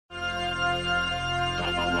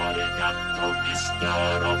Domo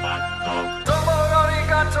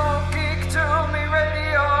arigato, geek to me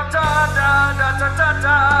radio, da da da da da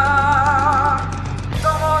da.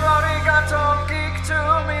 Domo arigato, geek to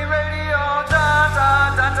me radio, da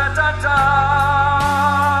da da da da da.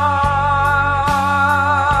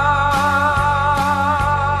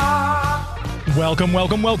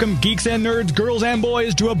 Welcome, geeks and nerds, girls and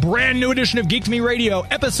boys, to a brand new edition of Geek to Me Radio,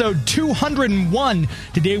 episode 201.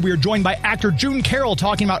 Today we are joined by actor June Carryl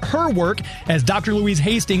talking about her work as Dr. Louise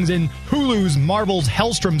Hastings in Hulu's Marvel's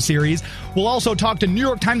Helstrom series. We'll also talk to New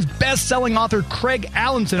York Times best-selling author Craig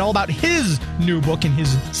Alanson all about his new book and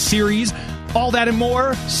his series. All that and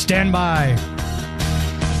more, stand by.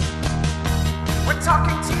 We're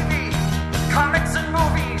talking TV, comics and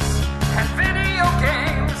movies, and video games.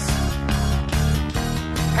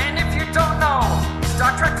 And if you don't know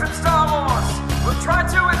Star Trek from Star Wars, we'll try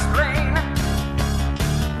to explain.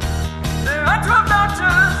 There are 12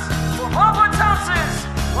 doctors for Hogwarts houses,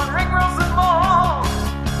 one ring rules them all.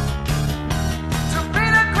 To be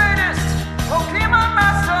the greatest Pokemon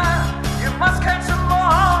master, you must catch them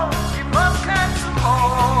all. You must catch them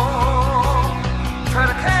all. Try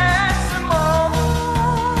to catch them all.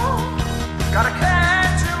 Gotta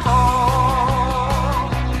catch them all.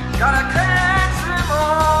 Gotta catch them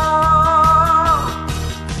all.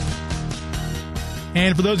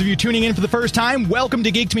 And for those of you tuning in for the first time, welcome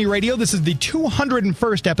to Geek to Me Radio. This is the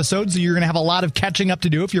 201st episode, so you're going to have a lot of catching up to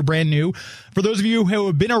do if you're brand new. For those of you who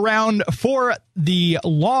have been around for the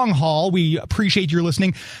long haul, we appreciate your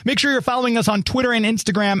listening. Make sure you're following us on Twitter and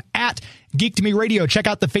Instagram at Geek to Me Radio. Check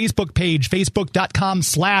out the Facebook page,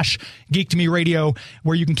 facebook.com/Geek to Me Radio,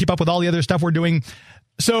 where you can keep up with all the other stuff we're doing.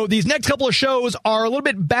 So these next couple of shows are a little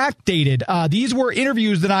bit backdated. These were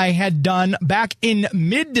interviews that I had done back in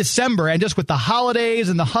mid-December, and just with the holidays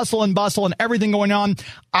and the hustle and bustle and everything going on,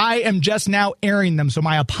 I am just now airing them. So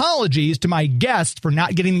my apologies to my guests for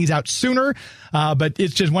not getting these out sooner, but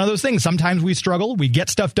it's just one of those things. Sometimes we struggle. We get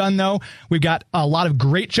stuff done, though. We've got a lot of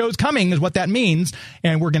great shows coming is what that means,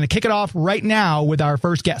 and we're going to kick it off right now with our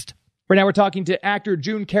first guest. Right now we're talking to actor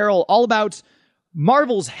June Carryl all about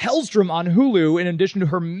Marvel's Helstrom on Hulu, in addition to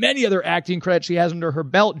her many other acting credits she has under her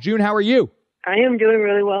belt. June, how are you? I am doing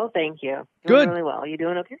really well, thank you. Doing really well. You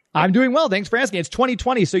doing okay? I'm doing well. Thanks for asking. It's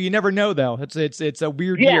 2020, so you never know, though. It's a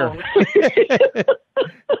weird year.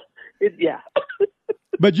 Yeah.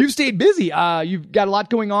 But you've stayed busy. You've got a lot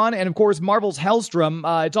going on, and of course, Marvel's Helstrom.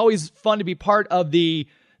 It's always fun to be part of these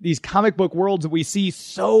comic book worlds that we see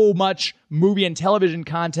so much movie and television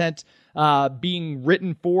content being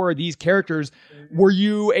written for these characters. Were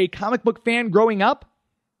you a comic book fan growing up?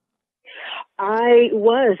 I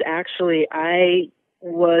was, actually. I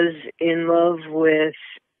was in love with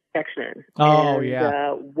X-Men. Oh, and,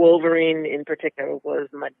 yeah. Wolverine in particular was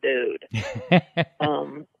my dude.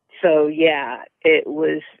 So, yeah, it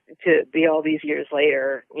was, to be all these years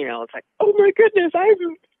later, it's like, oh my goodness,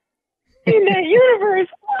 I'm in that universe.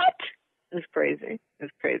 What? It was crazy. It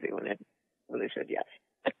was crazy when they said yes.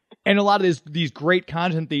 And a lot of these great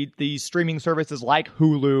content, the streaming services like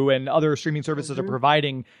Hulu and other streaming services are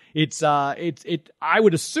providing. I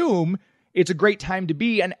would assume it's a great time to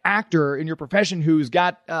be an actor in your profession who's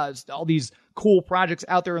got all these cool projects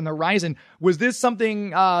out there on the horizon. Was this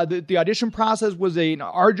something, the audition process was an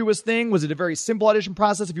arduous thing? Was it a very simple audition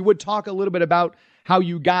process? If you would talk a little bit about how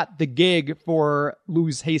you got the gig for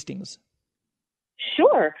Louise Hastings.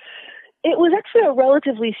 Sure. It was actually a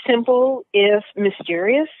relatively simple, if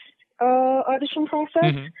mysterious, audition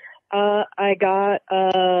process. I got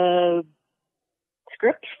a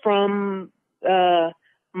script from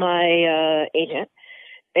my agent,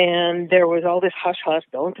 and there was all this hush hush.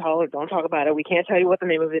 Don't talk about it. We can't tell you what the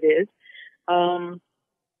name of it is. And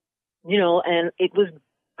it was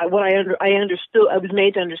what I understood. I was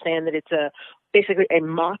made to understand that it's basically a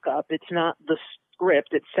mock-up. It's not the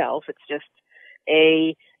script itself. It's just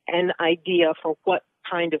an idea for what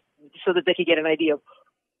kind of, so that they could get an idea of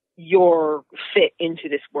your fit into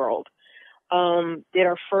this world. Did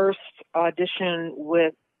our first audition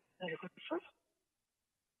with, I'm trying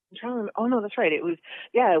to remember. Oh no, that's right. It was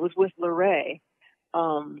with Lorraine,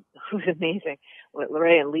 who's amazing, with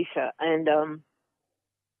Lorraine and Lisa. And,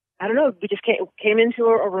 I don't know, we just came into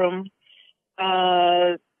a room.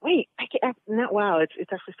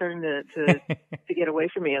 It's actually starting to get away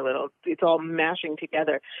from me a little. It's all mashing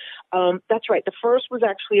together. That's right. The first was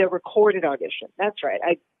actually a recorded audition. That's right.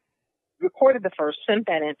 I recorded the first, sent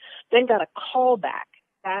that in, then got a call back.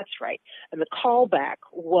 That's right. And the callback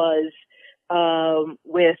was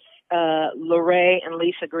with Lorraine and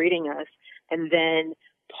Lisa greeting us, and then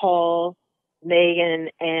Paul, Megan,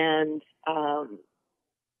 and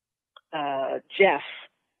Jeff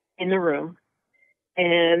in the room.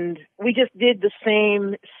 And we just did the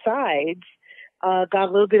same sides, got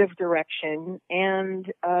a little bit of direction,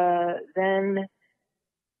 and then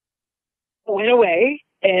went away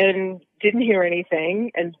and didn't hear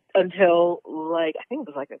anything until I think it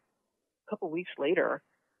was like a couple weeks later.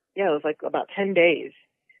 Yeah, it was like about 10 days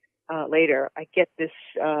later. I get this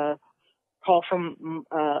call from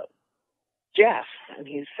Jeff, and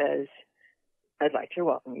he says, "I'd like to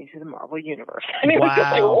welcome you to the Marvel Universe." And it was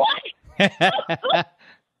just like, what?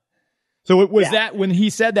 So was that, when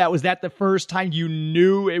he said that, was that the first time you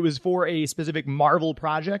knew it was for a specific Marvel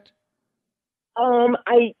project?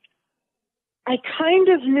 I kind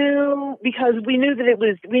of knew, because we knew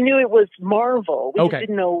it was Marvel. We just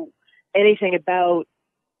didn't know anything about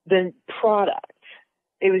the product.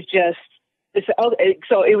 It was just,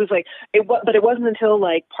 so it was like, but it wasn't until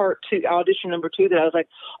like part 2, audition number 2, that I was like,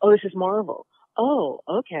 oh, this is Marvel. Oh,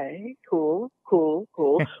 okay, cool.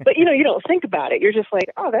 But you don't think about it. You're just like,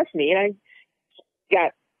 oh, that's neat. I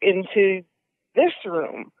got into this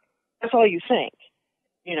room. That's all you think,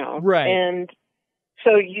 Right. And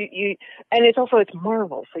so you and it's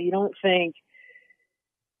Marvel. So you don't think,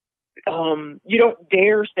 you don't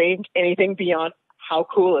dare think anything beyond how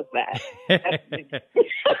cool is that?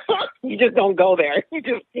 You just don't go there. You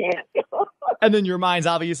just can't. And then your mind's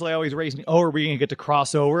obviously always racing. Oh, are we going to get to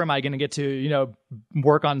crossover? Am I going to get to,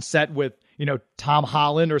 work on set with, Tom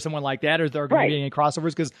Holland or someone like that? Or is there going to be any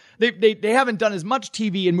crossovers? Because they haven't done as much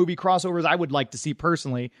TV and movie crossovers I would like to see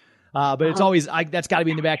personally. But it's always, that's got to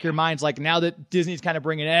be in the back of your minds. Like, now that Disney's kind of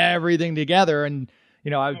bringing everything together, and,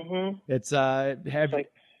 it's, yeah.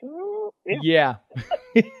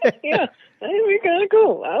 Yeah. That'd be kind of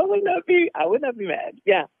cool. I would not be mad.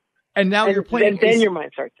 Yeah. And now you're playing. Then your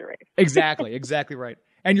mind starts to race. Exactly right.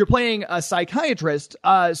 And you're playing a psychiatrist.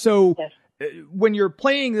 So yes. When you're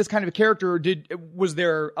playing this kind of a character, was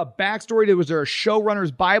there a backstory? Was there a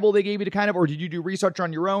showrunner's Bible they gave you to kind of, or did you do research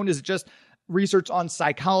on your own? Is it just research on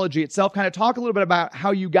psychology itself? Kind of talk a little bit about how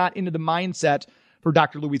you got into the mindset for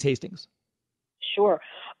Dr. Louise Hastings. Sure.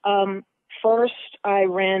 First, I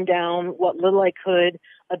ran down what little I could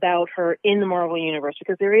about her in the Marvel Universe,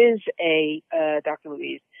 because there is a Dr.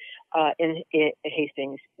 Louise in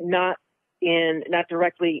Hastings, not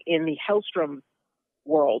directly in the Helstrom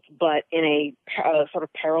world, but in a sort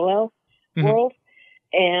of parallel world.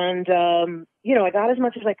 And I got as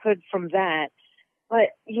much as I could from that.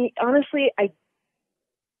 But honestly, I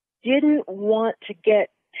didn't want to get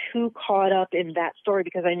too caught up in that story,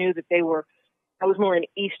 because I knew that I was more an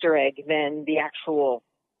Easter egg than the actual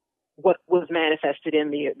what was manifested in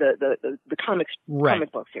the comic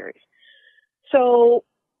book series. So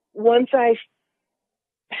once I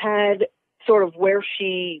had sort of where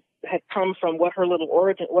she had come from, what her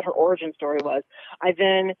origin story was, I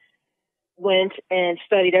then went and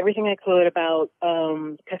studied everything I could about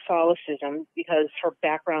Catholicism, because her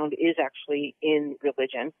background is actually in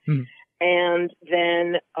religion. And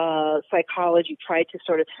then psychology, tried to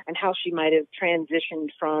sort of, and how she might have transitioned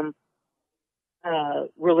from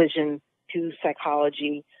religion to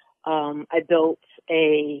psychology. I built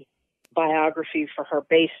a biography for her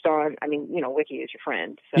based on, Wiki is your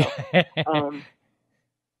friend. So,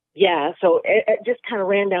 so it just kind of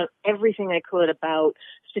ran down everything I could about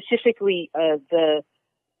specifically the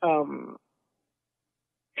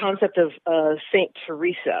concept of Saint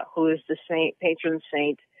Teresa, who is the patron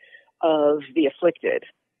saint of the afflicted.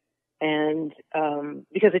 And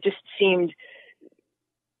because it just seemed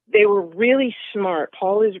they were really smart.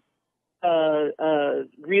 Paul is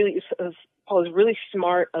really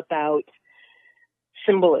smart about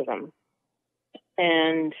symbolism.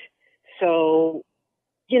 And so,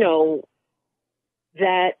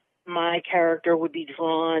 that my character would be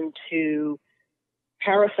drawn to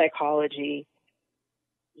parapsychology.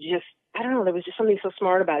 Just, I don't know, there was just something so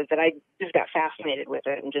smart about it that I just got fascinated with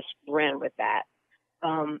it and just ran with that.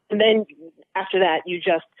 And then after that, you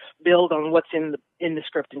just build on what's in the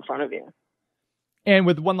script in front of you. And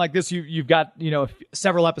with one like this, you've got,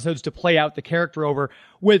 several episodes to play out the character over.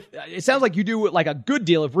 It sounds like you do like a good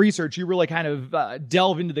deal of research. You really kind of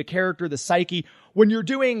delve into the character, the psyche. When you're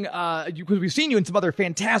doing, because we've seen you in some other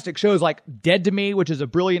fantastic shows like Dead to Me, which is a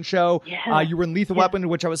brilliant show. Yeah. You were in Lethal Weapon,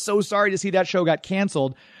 which I was so sorry to see that show got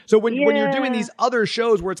canceled. So when you're doing these other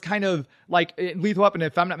shows where it's kind of like in Lethal Weapon,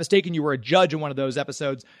 if I'm not mistaken, you were a judge in one of those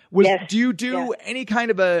episodes. Do you do any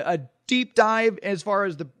kind of a deep dive as far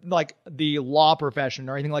as the law profession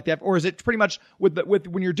or anything like that? Or is it pretty much with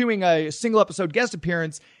when you're doing a single episode guest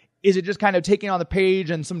appearance, is it just kind of taking on the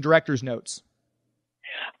page and some director's notes?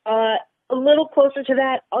 A little closer to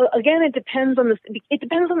that. Again, it depends on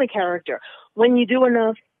the character. When you do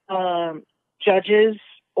enough judges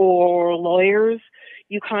or lawyers,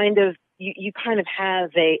 you kind of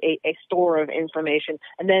have a store of information,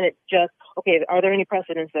 and then it's just, okay, are there any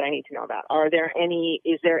precedents that I need to know about?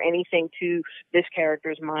 Is there anything to this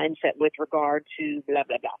character's mindset with regard to blah,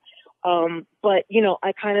 blah, blah. But,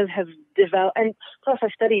 I kind of have developed, and plus I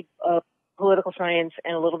studied political science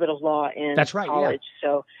and a little bit of law in college. Yeah.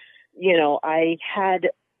 So, I had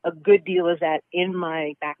a good deal of that in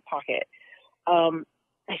my back pocket.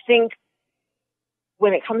 I think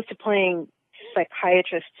when it comes to playing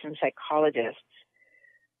psychiatrists and psychologists,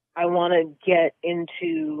 I want to get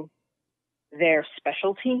into their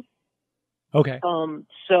specialty. Okay.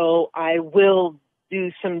 So I will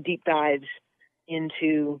do some deep dives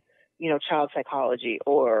into, child psychology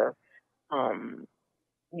or,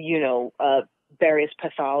 various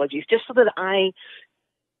pathologies, just so that I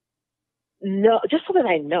know, just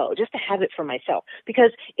to have it for myself,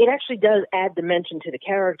 because it actually does add dimension to the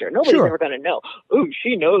character. Nobody's ever going to know, oh,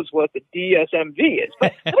 she knows what the DSMV is,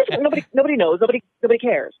 but nobody knows, nobody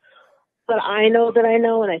cares. But I know that I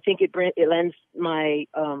know, and I think it lends my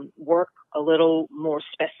work a little more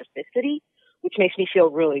specificity, which makes me feel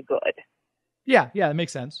really good. Yeah, that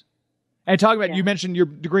makes sense. And talking about, you mentioned your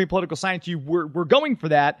degree in political science, you were going for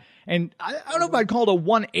that, and I don't know if I'd call it a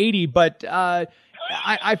 180, but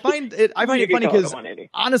I find it funny because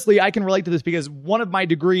honestly, I can relate to this because one of my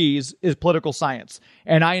degrees is political science,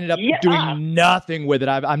 and I ended up doing nothing with it.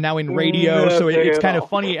 I'm now in radio, so it's kind of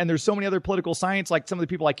funny. And there's so many other political science, like some of the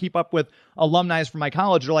people I keep up with, alumni from my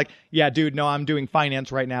college, are like, yeah, dude, no, I'm doing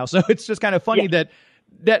finance right now. So it's just kind of funny that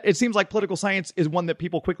it seems like political science is one that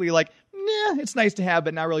people quickly like, nah, it's nice to have,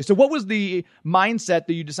 but not really. So what was the mindset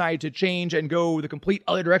that you decided to change and go the complete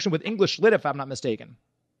other direction with English Lit, if I'm not mistaken?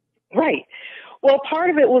 Right. Well,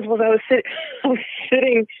 part of it was I was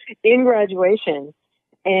sitting in graduation,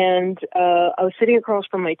 and I was sitting across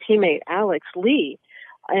from my teammate, Alex Lee,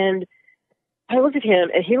 and I looked at him,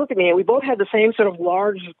 and he looked at me, and we both had the same sort of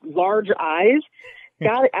large eyes.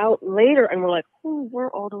 Got it out later, and we're like, who were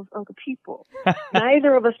all those other people?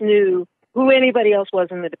 Neither of us knew who anybody else was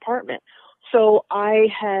in the department. So I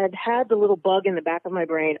had the little bug in the back of my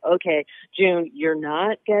brain, okay, June, you're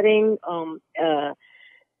not getting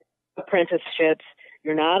apprenticeships,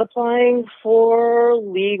 you're not applying for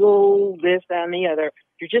legal this, that, and the other.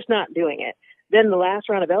 You're just not doing it. Then the last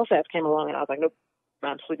round of LSAT came along, and I was like, nope,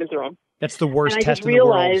 I'm sleeping through them. That's the worst test in the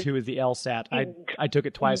world, too, is the LSAT. I took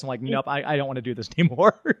it twice. I'm like, nope, I don't want to do this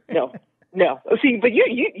anymore. No. See, but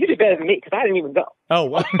you did better than me, because I didn't even go. Oh,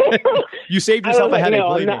 well. You saved yourself a headache. No,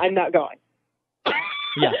 I'm not going.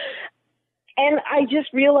 Yeah. And I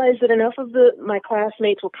just realized that enough of my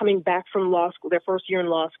classmates were coming back from law school, their first year in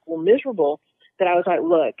law school, miserable, that I was like,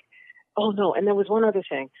 look, oh no. And there was one other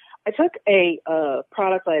thing. I took a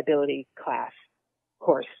product liability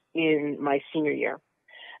course in my senior year,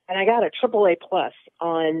 and I got a AAA plus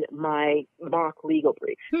on my mock legal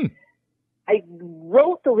brief. I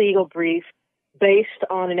wrote the legal brief based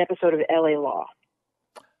on an episode of LA Law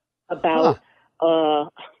about, I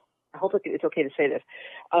hope it's okay to say this,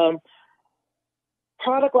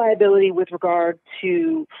 product liability with regard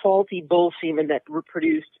to faulty bull semen that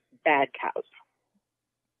reproduced bad cows.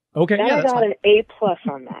 Okay, then I got an A+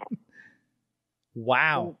 on that.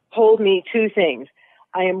 Wow. Told me two things.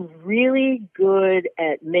 I am really good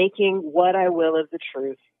at making what I will of the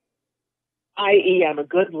truth, i.e. I'm a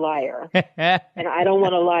good liar, and I don't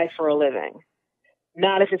want to lie for a living,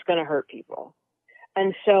 not if it's going to hurt people.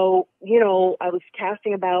 And so, I was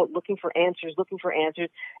casting about, looking for answers,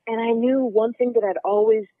 and I knew one thing that I'd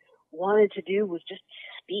always wanted to do was just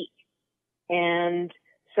speak. And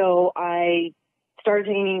so I started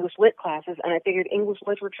taking English Lit classes, and I figured English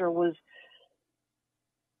literature was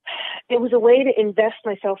a way to invest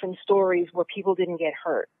myself in stories where people didn't get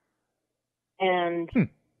hurt. And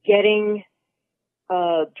getting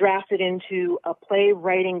drafted into a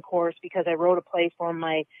playwriting course because I wrote a play for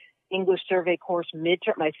my English survey course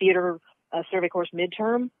midterm, my theater survey course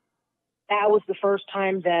midterm. That was the first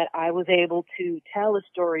time that I was able to tell a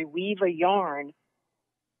story, weave a yarn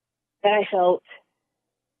that I felt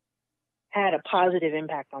had a positive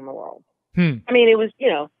impact on the world. I mean, it was,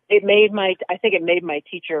 I think it made my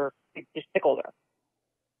teacher just tickled her.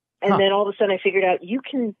 And then all of a sudden I figured out you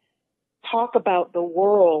can talk about the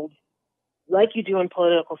world like you do in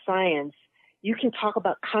political science. You can talk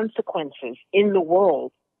about consequences in the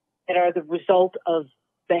world that are the result of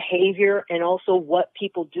behavior and also what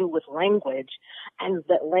people do with language, and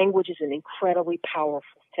that language is an incredibly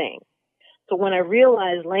powerful thing. So when I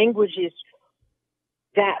realized language is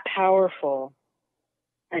that powerful,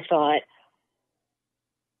 I thought,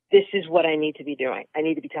 this is what I need to be doing. I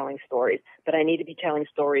need to be telling stories, but I need to be telling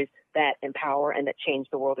stories that empower and that change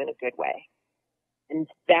the world in a good way. And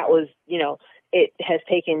that was, it has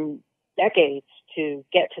taken decades to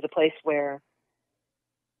get to the place where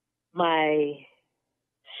my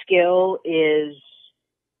skill is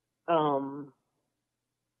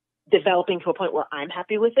developing to a point where I'm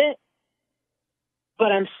happy with it.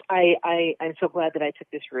 But I'm so glad that I took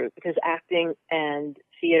this route, because acting and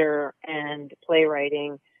theater and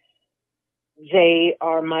playwriting, they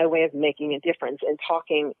are my way of making a difference and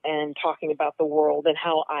talking about the world and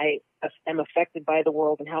how I am affected by the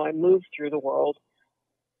world and how I move through the world.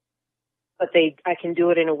 But I can do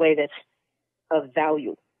it in a way that's of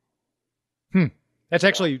value. That's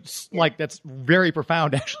actually that's very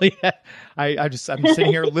profound. Actually, I'm sitting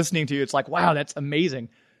here listening to you. It's like, wow, that's amazing.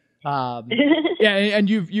 Yeah, and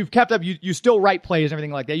you've kept up. You still write plays and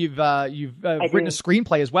everything like that. You've written a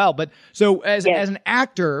screenplay as well. But so as an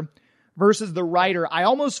actor versus the writer, I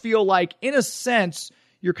almost feel like, in a sense,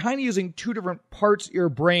 you're kind of using two different parts of your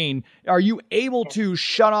brain. Are you able to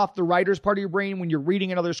shut off the writer's part of your brain when you're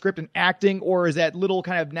reading another script and acting, or is that little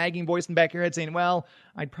kind of nagging voice in the back of your head saying, well,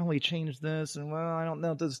 I'd probably change this, and well, I don't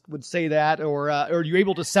know if this would say that, or are you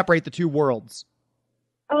able to separate the two worlds?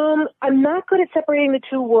 I'm not good at separating the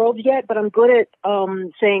two worlds yet, but I'm good at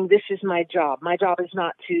saying this is my job. My job is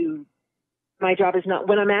not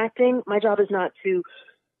when I'm acting, my job is not to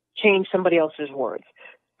change somebody else's words.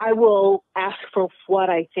 I will ask for what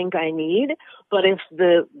I think I need, but if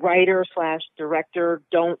the writer / director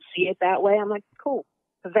don't see it that way, I'm like, cool,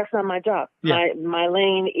 because that's not my job. Yeah. My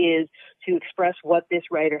lane is to express what this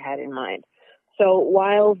writer had in mind. So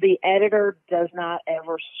while the editor does not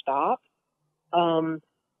ever stop, I'm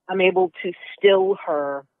able to still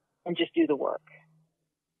her and just do the work.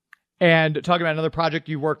 And talking about another project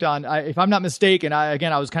you worked on, if I'm not mistaken,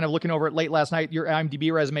 I was kind of looking over it late last night, your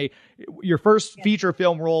IMDb resume. Your first feature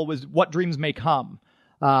film role was What Dreams May Come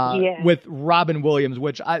with Robin Williams,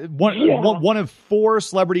 which one of 4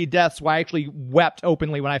 celebrity deaths where I actually wept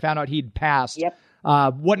openly when I found out he'd passed. Yep.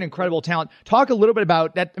 What an incredible talent. Talk a little bit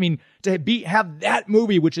about that. I mean, to have that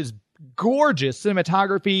movie, which is gorgeous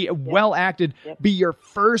cinematography, well acted, be your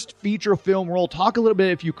first feature film role. Talk a little bit,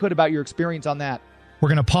 if you could, about your experience on that. We're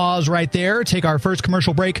going to pause right there, take our first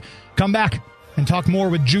commercial break, come back, and talk more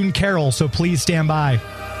with June Carryl, so please stand by.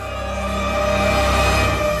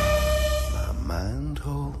 My mind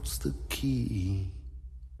holds the key.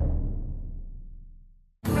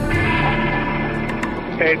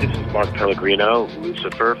 Hey, this is Mark Pellegrino,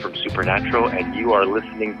 Lucifer from Supernatural, and you are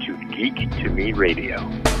listening to Geek to Me Radio.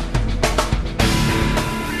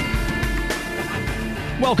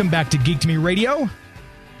 Welcome back to Geek to Me Radio.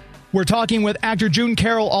 We're talking with actor June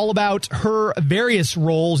Carryl all about her various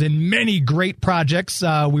roles in many great projects.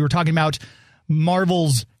 We were talking about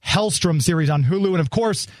Marvel's Helstrom series on Hulu. And of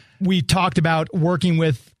course, we talked about working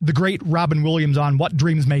with the great Robin Williams on What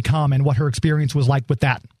Dreams May Come and what her experience was like with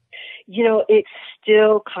that. It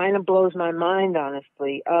still kind of blows my mind,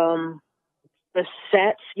 honestly. The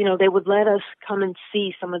sets, they would let us come and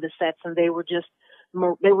see some of the sets, and they were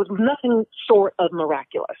there was nothing short of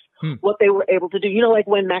miraculous what they were able to do. Like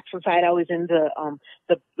when Max von Sydow was in the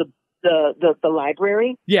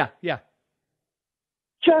library. Yeah.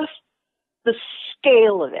 Just the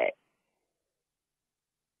scale of it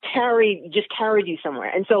carried you somewhere.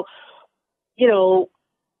 And so,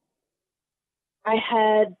 I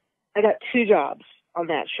got 2 jobs on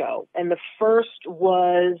that show, and the first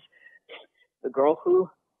was the girl who,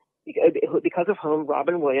 because of whom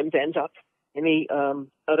Robin Williams ends up in the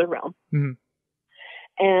other realm. Mm-hmm.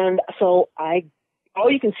 And so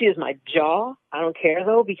all you can see is my jaw. I don't care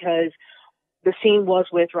though, because the scene was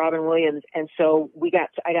with Robin Williams. And so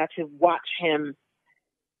I got to watch him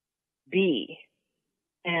be,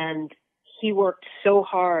 and he worked so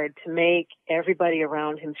hard to make everybody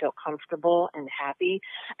around him feel comfortable and happy.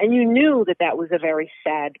 And you knew that was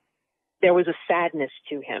there was a sadness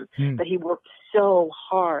to him, but he worked so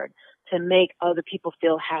hard to make other people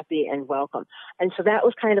feel happy and welcome. And so that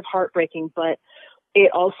was kind of heartbreaking, but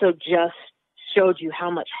it also just showed you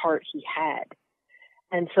how much heart he had.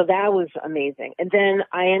 And so that was amazing. And then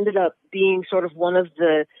I ended up being sort of one of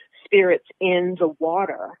the spirits in the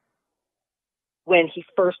water when he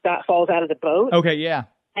first falls out of the boat. Okay, yeah.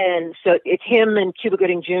 And so it's him and Cuba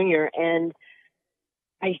Gooding Jr. And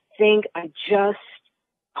I think I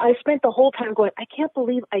spent the whole time going, I can't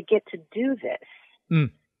believe I get to do this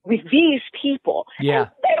with these people. Yeah. And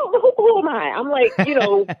they don't know who am I. I'm like,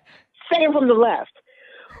 second from the left.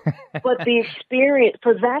 But the experience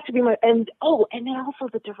for that to be and then also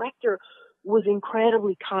the director was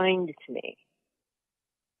incredibly kind to me.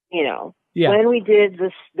 When we did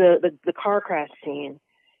this, the car crash scene,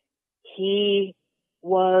 he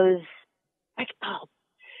was like,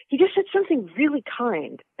 he just said something really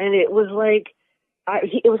kind, and it was like,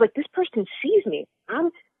 this person sees me. I'm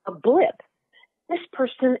a blip. This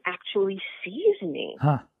person actually sees me.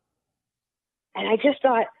 Huh. And I just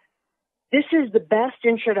thought, this is the best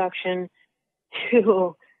introduction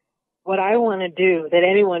to what I want to do that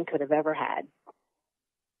anyone could have ever had.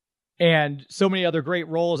 And so many other great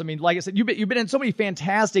roles. I mean, like I said, you've been in so many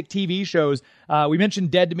fantastic TV shows. We mentioned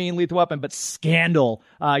Dead to Me and Lethal Weapon, but Scandal.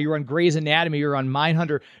 You're on Grey's Anatomy. You're on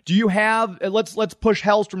Mindhunter. Do you have? Let's push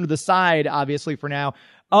Helstrom to the side, obviously, for now.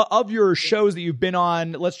 Of your shows that you've been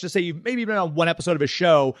on, let's just say you've maybe been on one episode of a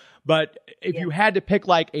show, but if you had to pick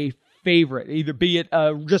like a favorite, either be it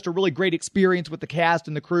just a really great experience with the cast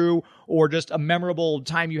and the crew, or just a memorable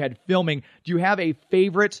time you had filming, do you have a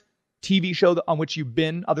favorite TV show on which you've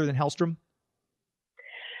been other than Helstrom?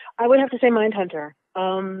 I would have to say Mindhunter.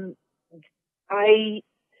 I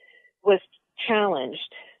was challenged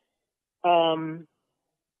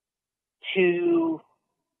to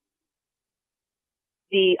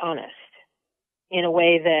be honest in a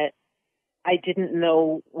way that I didn't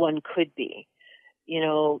know one could be. You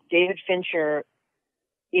know, David Fincher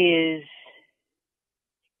he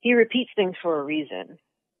repeats things for a reason.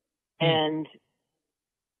 And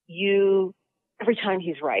every time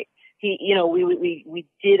he's right. We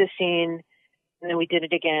did a scene, and then we did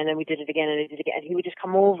it again, and we did it again, and we did it again. And he would just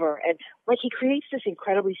come over, and like he creates this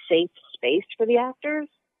incredibly safe space for the actors.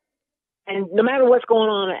 And no matter what's going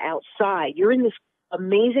on outside, you're in this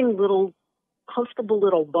amazing little, comfortable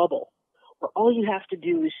little bubble where all you have to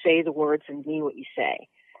do is say the words and mean what you say.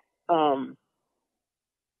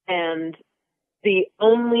 And the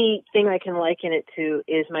only thing I can liken it to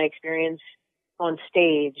is my experience on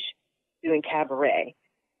stage doing Cabaret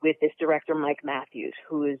with this director, Mike Matthews,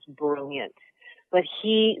 who is brilliant. But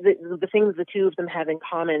the thing the two of them have in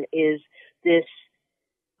common is this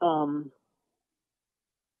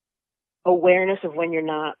awareness of when you're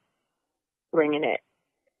not bringing it,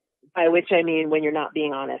 by which I mean when you're not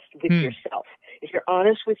being honest with yourself. If you're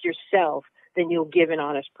honest with yourself, then you'll give an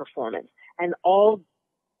honest performance. And all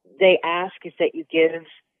they ask is that you give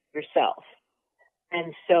yourself.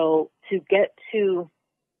 And so to get to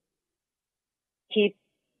keep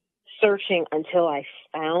searching until I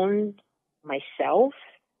found myself,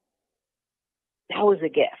 that was a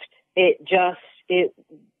gift. It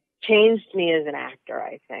changed me as an actor,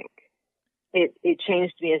 I think. It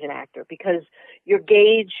changed me as an actor because your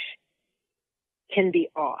gauge can be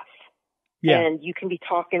off. Yeah. And you can be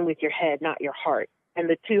talking with your head, not your heart. And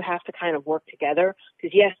the two have to kind of work together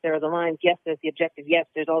because yes, there are the lines. Yes, there's the objective. Yes,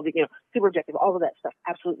 there's all the, super objective, all of that stuff.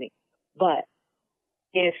 Absolutely. But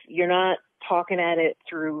if you're not talking at it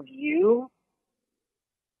through you,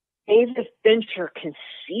 David Fincher can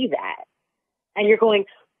see that. And you're going,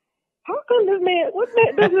 how come this man, what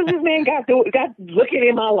business this man got looking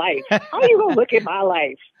in my life? How are you going to look at my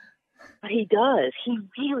life? But he does. He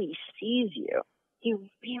really sees you. He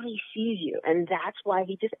really sees you. And that's why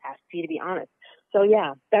he just asks you to be honest. So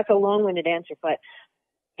yeah, that's a long-winded answer, but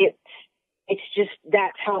it's just,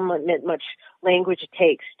 that's how much language it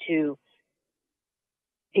takes to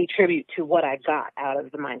pay tribute to what I got out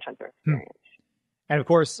of the Mindhunter experience. And of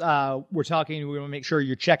course, we want to make sure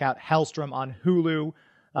you check out Helstrom on Hulu,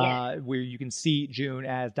 where you can see June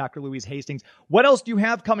as Dr. Louise Hastings. What else do you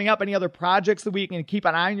have coming up? Any other projects that we can keep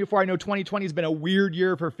an eye on you for? I know 2020 has been a weird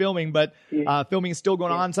year for filming, but filming is still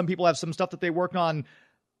going on. Some people have some stuff that they worked on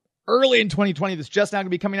early in 2020 that's just now going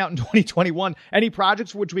to be coming out in 2021. Any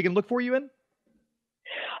projects for which we can look for you in?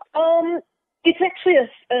 It's actually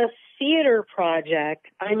a theater project.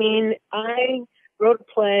 I mean, I wrote a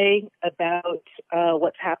play about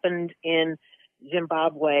what's happened in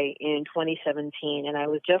Zimbabwe in 2017, and I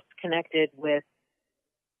was just connected with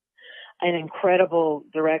an incredible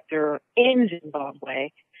director in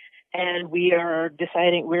Zimbabwe, and we are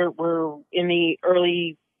deciding, we're in the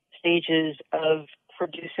early stages of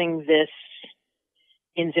producing this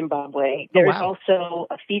in Zimbabwe. There's also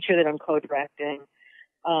a feature that I'm co-directing,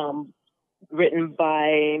 written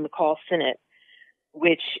by McCall Sinnott,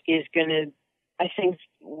 which is going to, I think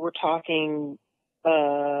we're talking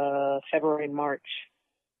February, March.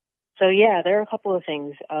 So yeah, there are a couple of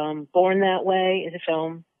things. Born That Way is a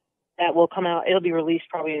film that will come out. It'll be released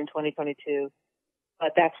probably in 2022,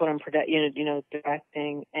 but that's what I'm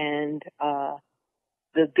directing. And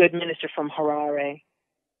The Good Minister from Harare.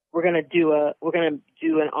 We're gonna do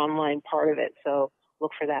an online part of it. So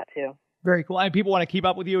look for that too. Very cool. And people want to keep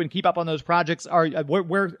up with you and keep up on those projects.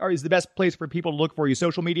 Where is the best place for people to look for you?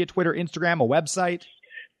 Social media, Twitter, Instagram, a website?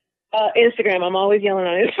 Instagram. I'm always yelling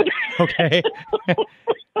on Instagram. Okay.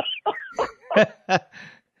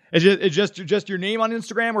 Is it just your name on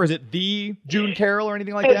Instagram, or is it the June Carryl or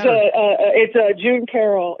anything like that? It's June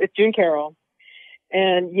Carryl. It's June Carryl.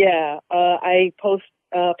 And yeah, I post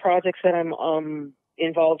projects that I'm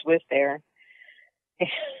involved with there.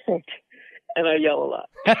 And I yell a lot.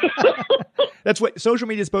 That's what social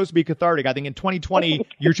media is supposed to be, cathartic. I think in 2020,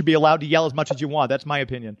 you should be allowed to yell as much as you want. That's my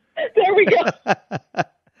opinion. There we go.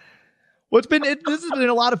 Well, this has been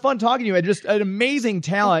a lot of fun talking to you. Just an amazing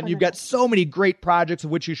talent. You've got so many great projects of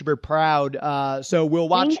which you should be proud. So we'll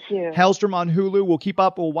watch Helstrom on Hulu. We'll keep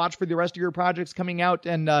up. We'll watch for the rest of your projects coming out.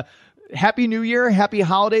 And Happy New Year. Happy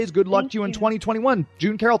holidays. Good luck to you in 2021.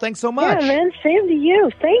 June Carryl, thanks so much. Yeah, man. Same to you.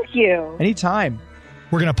 Thank you. Anytime.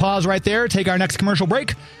 We're going to pause right there, take our next commercial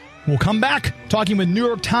break. We'll come back talking with New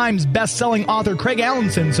York Times best-selling author Craig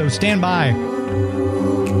Alanson, so stand by.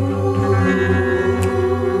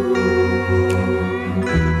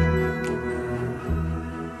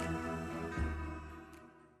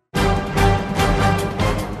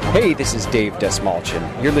 Hey, this is Dave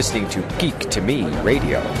Desmalchin. You're listening to Geek to Me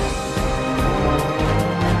Radio.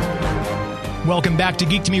 Welcome back to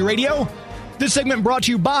Geek to Me Radio. This segment brought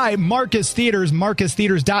to you by Marcus Theaters.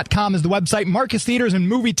 MarcusTheaters.com is the website. Marcus Theaters and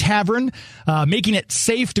Movie Tavern, making it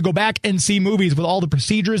safe to go back and see movies with all the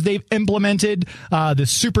procedures they've implemented, the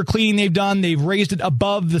super cleaning they've done. They've raised it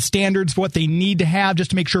above the standards for what they need to have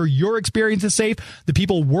just to make sure your experience is safe. The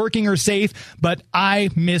people working are safe. But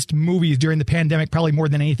I missed movies during the pandemic probably more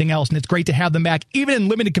than anything else, and it's great to have them back, even in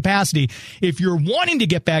limited capacity. If you're wanting to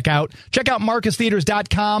get back out, check out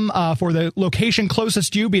MarcusTheaters.com for the location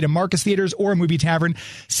closest to you, be it a Marcus Theaters or a Movie Tavern.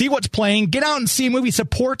 See what's playing. Get out and see a movie.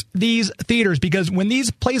 Support these theaters, because when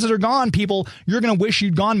these places are gone, people, you're going to wish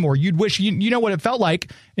you'd gone more. You'd wish you know what it felt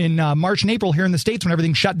like in March and April here in the States when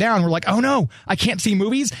everything shut down. We're like, oh no, I can't see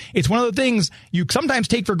movies. It's one of the things you sometimes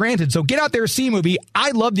take for granted. So get out there, see a movie.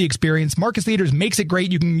 I love the experience. Marcus Theaters makes it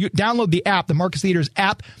great. You can download the app, the Marcus Theaters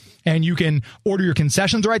app, and you can order your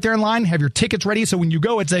concessions right there in line, have your tickets ready. So when you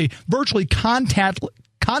go, it's a virtually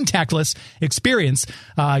contactless experience.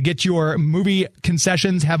 Get your movie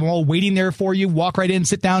concessions, have them all waiting there for you. Walk right in,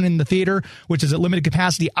 sit down in the theater, which is at limited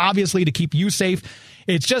capacity, obviously, to keep you safe.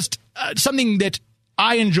 It's just something that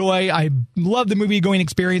I enjoy. I love the movie going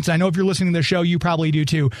experience. I know if you're listening to the show, you probably do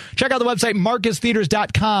too. Check out the website,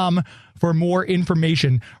 MarcusTheaters.com, for more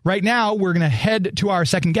information. Right now, we're going to head to our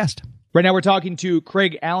second guest. Right now, we're talking to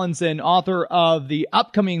Craig Alanson, author of the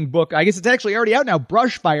upcoming book. I guess it's actually already out now,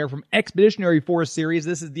 Brushfire from Expeditionary Force series.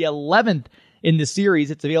 This is the 11th in the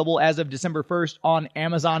series. It's available as of December 1st on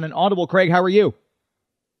Amazon and Audible. Craig, how are you?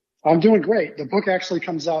 I'm doing great. The book actually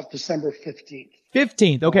comes out December 15th.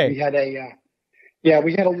 15th, okay. We had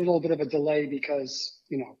a little bit of a delay because,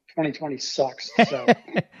 2020 sucks. So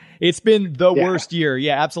it's been the worst year.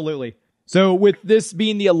 Yeah, absolutely. So with this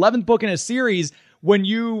being the 11th book in a series, when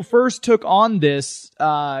you first took on this,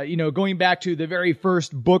 going back to the very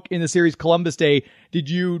first book in the series, Columbus Day, did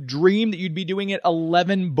you dream that you'd be doing it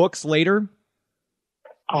 11 books later?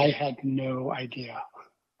 I had no idea.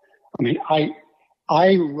 I mean,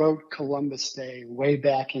 I wrote Columbus Day way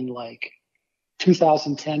back in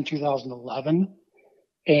 2010, 2011,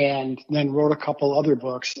 and then wrote a couple other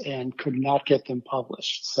books and could not get them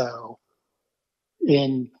published. So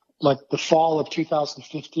in the fall of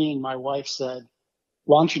 2015, my wife said,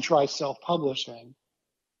 why don't you try self-publishing?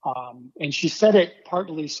 And she said it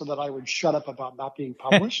partly so that I would shut up about not being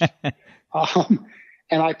published. And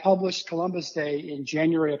I published Columbus Day in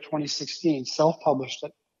January of 2016, self-published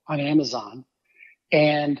it on Amazon.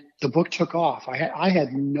 And the book took off. I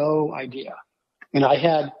had no idea. And I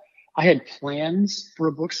had plans for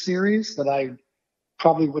a book series that I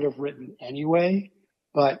probably would have written anyway.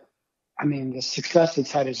 But I mean, the success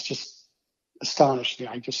it's had is just astonished me.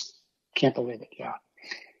 I just can't believe it. Yeah.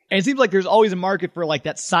 And it seems like there's always a market for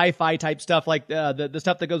that sci-fi type stuff, like the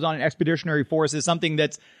stuff that goes on in Expeditionary Force is something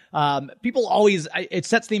that's people always, it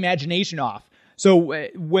sets the imagination off. So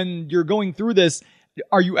when you're going through this,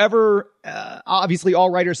 are you ever, obviously all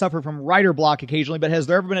writers suffer from writer block occasionally, but has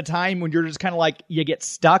there ever been a time when you're just kind of you get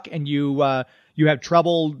stuck and you have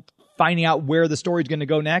trouble finding out where the story's going to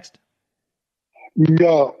go next?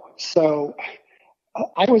 No. So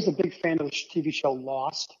I was a big fan of the TV show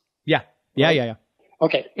Lost. Yeah.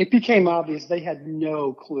 Okay. It became obvious they had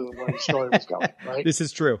no clue where the story was going, right? This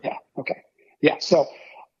is true. Yeah. Okay. Yeah. So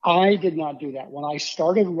I did not do that. When I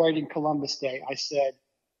started writing Columbus Day, I said,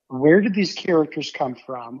 where did these characters come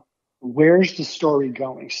from? Where's the story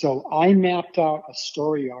going? So I mapped out a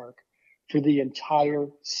story arc for the entire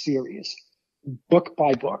series, book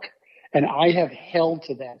by book. And I have held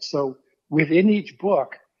to that. So within each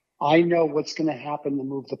book, I know what's going to happen to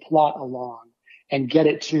move the plot along and get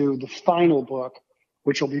it to the final book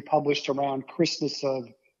which will be published around Christmas of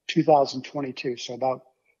 2022. So about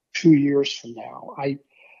 2 years from now. I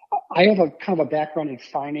have a kind of a background in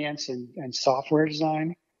finance and software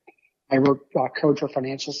design. I wrote code for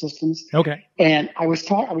financial systems. Okay. And I was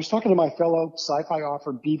talking to my fellow sci-fi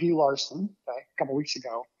author, B.V. Larson, a couple weeks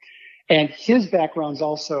ago, and his background's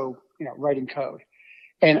also, writing code.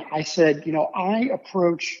 And I said, I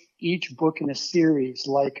approach each book in a series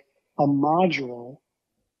like a module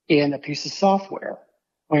in a piece of software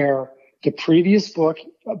where the previous book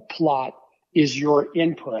plot is your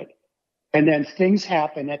input. And then things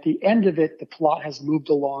happen. At the end of it, the plot has moved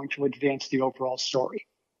along to advance the overall story.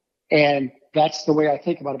 And that's the way I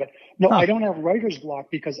think about it. But no, I don't have writer's block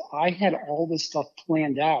because I had all this stuff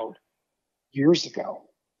planned out years ago.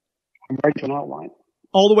 I'm writing an outline.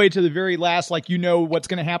 All the way to the very last, like what's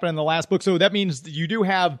going to happen in the last book. So that means you do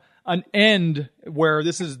have an end where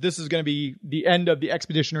this is going to be the end of the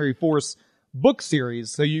Expeditionary Force book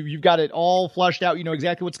series. So you've got it all flushed out. You know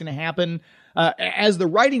exactly what's going to happen. As the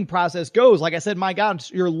writing process goes, like I said, my God,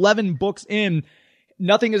 you're 11 books in.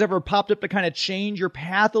 Nothing has ever popped up to kind of change your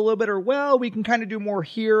path a little bit, or, well, we can kind of do more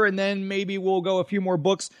here, and then maybe we'll go a few more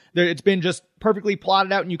books. It's been just perfectly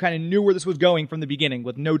plotted out, and you kind of knew where this was going from the beginning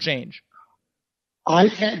with no change.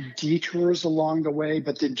 I've had detours along the way,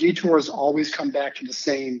 but the detours always come back to the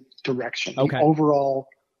same direction. Okay. The overall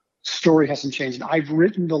story hasn't changed. And I've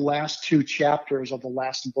written the last 2 chapters of the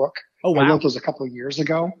last book. Oh, wow. I wrote those a couple of years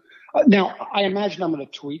ago. Now, I imagine I'm going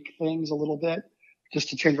to tweak things a little bit just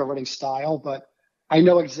to change my writing style, but I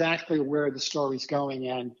know exactly where the story's going,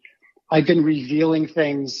 and I've been revealing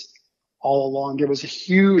things all along. There was a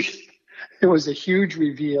huge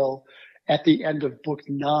reveal at the end of book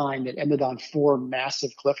 9 that ended on 4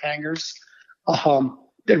 massive cliffhangers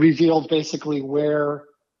that revealed basically where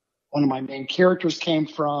one of my main characters came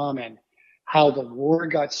from and how the war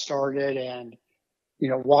got started and,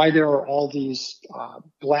 why there are all these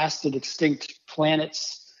blasted extinct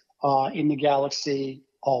planets in the galaxy,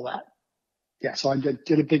 all that. Yeah, so I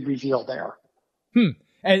did a big reveal there.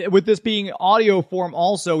 And with this being audio form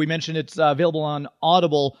also, we mentioned it's available on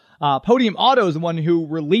Audible. Podium Auto is the one who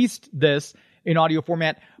released this in audio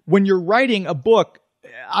format. When you're writing a book,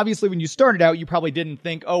 obviously when you started out, you probably didn't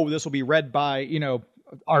think, oh, this will be read by,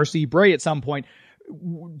 R.C. Bray at some point.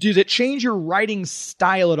 Does it change your writing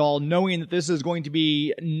style at all, knowing that this is going to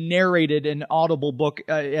be narrated in Audible book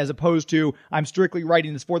as opposed to I'm strictly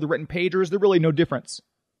writing this for the written page, or is there really no difference?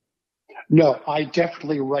 No, I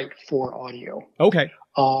definitely write for audio. Okay.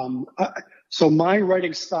 So my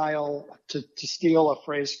writing style, to steal a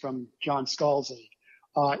phrase from John Scalzi,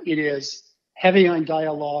 it is heavy on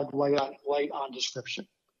dialogue, light on description.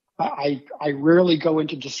 I rarely go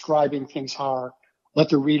into describing things hard, let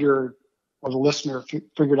the reader or the listener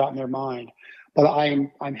figure it out in their mind. But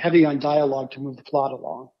I'm heavy on dialogue to move the plot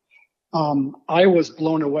along. I was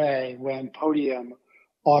blown away when Podium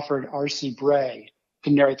offered R.C. Bray to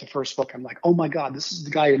narrate the first book. I'm like, oh my God, this is the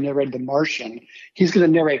guy who narrated The Martian. He's going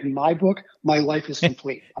to narrate my book. My life is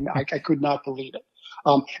complete. I mean, I could not believe it.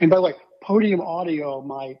 And by the way, Podium Audio,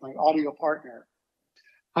 my audio partner,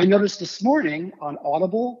 I noticed this morning on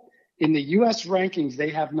Audible, in the U.S. rankings, they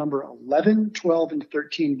have number 11, 12, and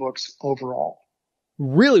 13 books overall.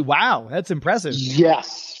 Really? Wow. That's impressive.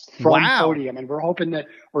 Yes. From Podium. And we're hoping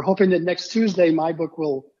that next Tuesday, my book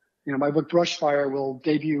Brushfire will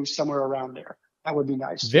debut somewhere around there. That would be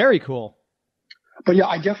nice. Very cool. But yeah,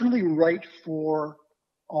 I definitely write for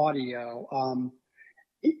audio.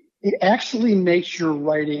 It actually makes your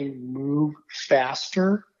writing move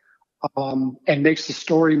faster, and makes the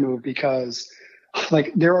story move because,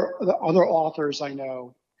 like, there are other authors I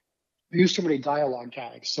know who use so many dialogue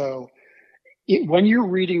tags. So when you're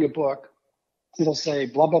reading a book, it'll say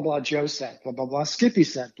blah, blah, blah, Joe said, blah, blah, blah, Skippy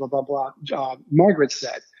said, blah, blah, blah, Margaret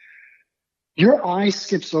said. Your eye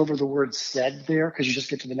skips over the word said there because you just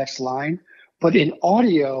get to the next line. But in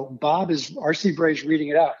audio, R.C. Bray's reading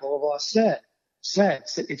it out. Blah, blah, blah, said.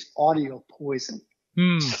 It's audio poison.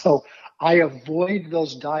 So I avoid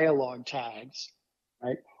those dialogue tags,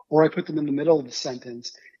 right? Or I put them in the middle of the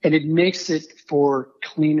sentence, and it makes it for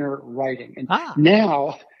cleaner writing. And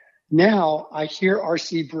now I hear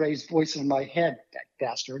R.C. Bray's voice in my head, that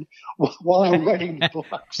bastard, while I'm writing the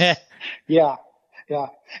books. Yeah. Yeah.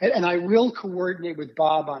 And I will coordinate with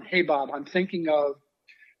Bob on, hey, Bob, I'm thinking of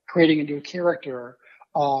creating a new character.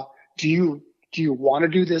 Do you want to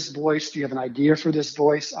do this voice? Do you have an idea for this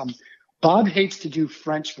voice? Bob hates to do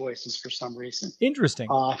French voices for some reason. Interesting.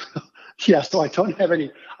 Yeah. So I don't have any,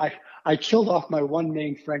 I killed off my one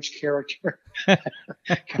main French character kind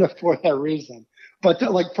of for that reason. But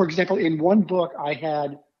like, for example, in one book, I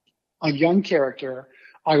had a young character,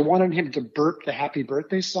 I wanted him to burp the happy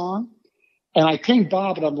birthday song. And I pinged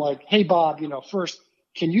Bob and I'm like, hey, Bob, first,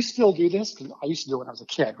 can you still do this? Because I used to do it when I was a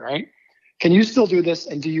kid, right? Can you still do this?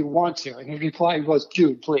 And do you want to? And his reply was,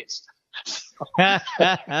 dude, please.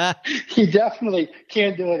 He definitely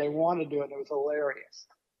can do it and want to do it. It was hilarious.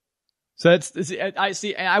 So I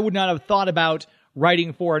see. I would not have thought about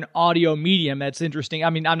writing for an audio medium. That's interesting. I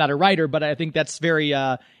mean, I'm not a writer, but I think that's very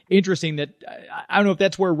interesting. That I don't know if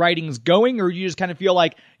that's where writing's going, or you just kind of feel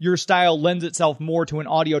like your style lends itself more to an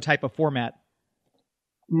audio type of format.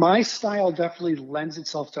 My style definitely lends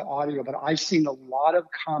itself to audio, but I've seen a lot of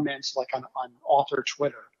comments like on author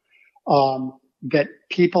Twitter that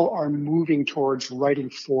people are moving towards writing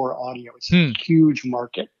for audio. It's a huge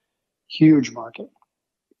market.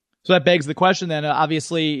 So that begs the question then,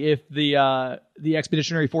 obviously, if the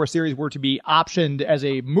Expeditionary Force series were to be optioned as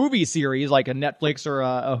a movie series, like a Netflix or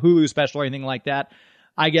a Hulu special or anything like that,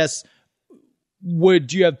 I guess,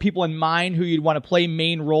 would you have people in mind who you'd want to play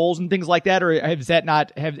main roles and things like that? Or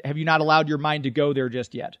have you not allowed your mind to go there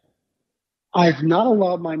just yet? I've not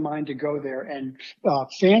allowed my mind to go there. And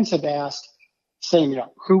fans have asked, saying,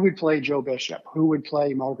 who would play Joe Bishop? Who would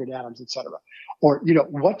play Margaret Adams, et cetera? Or,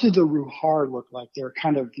 what do the Ruhar look like? They're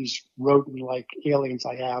kind of these rodent-like aliens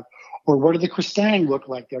I have. Or what do the Kristang look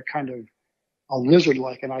like? They're kind of a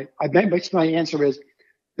lizard-like. And I bet my answer is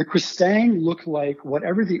the Kristang look like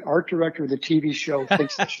whatever the art director of the TV show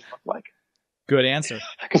thinks they should look like. Good answer.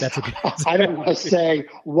 That's a good answer. I don't want to say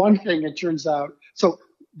one thing. It turns out. So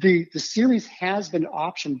the series has been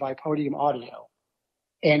optioned by Podium Audio,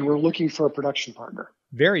 and we're looking for a production partner.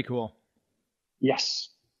 Very cool. Yes.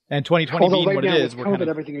 And 2020 Although being right what now it is, with COVID,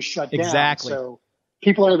 everything is shut down. Exactly. So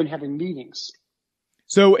people aren't even having meetings.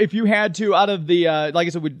 So if you had to, out of the, like I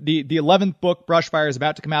said, the 11th book, Brushfire, is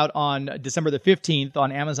about to come out on December the 15th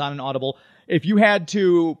on Amazon and Audible. If you had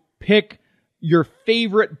to pick your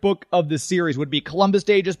favorite book of the series, would it be Columbus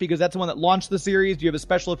Day just because that's the one that launched the series? Do you have a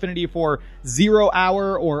special affinity for 0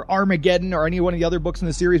 Hour or Armageddon or any one of the other books in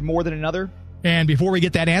the series more than another? And before we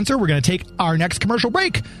get that answer, we're going to take our next commercial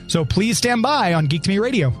break. So please stand by on Geek to Me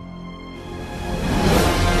Radio.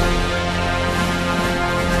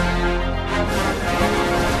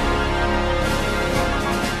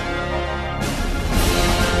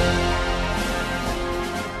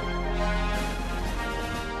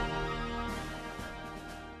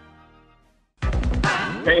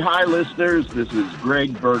 Hey, hi, listeners. This is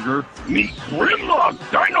Greg Berger. Meet Grimlock,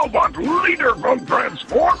 Dinobot leader from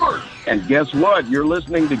Transformers. And guess what? You're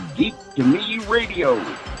listening to Geek to Me Radio.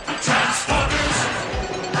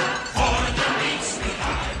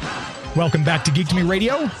 Welcome back to Geek to Me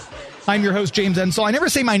Radio. I'm your host, James Ensel. I never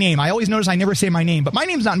say my name. I always notice I never say my name, but my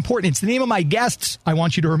name's not important. It's the name of my guests I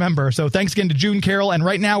want you to remember. So thanks again to June Carryl. And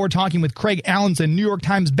right now we're talking with Craig Alanson, New York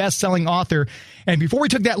Times best-selling author. And before we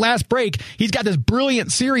took that last break, he's got this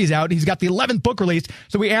brilliant series out. He's got the 11th book released.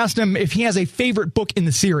 So we asked him if he has a favorite book in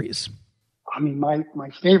the series. I mean, my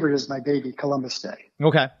favorite is my baby, Columbus Day.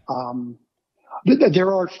 Okay.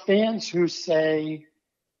 There are fans who say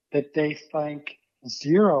that they think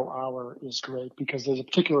 0 Hour is great because there's a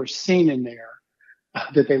particular scene in there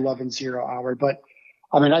that they love in 0 Hour. But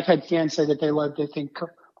I mean, I've had fans say that they think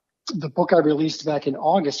the book I released back in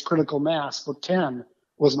August, Critical Mass, book 10,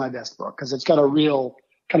 was my best book because it's got a real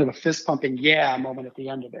kind of a fist pumping moment at the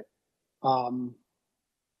end of it.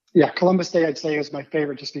 Columbus Day I'd say is my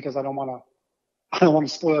favorite just because I don't want to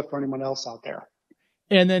spoil it for anyone else out there.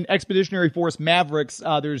 And then Expeditionary Force Mavericks,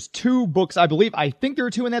 there's 2 books, I believe. I think there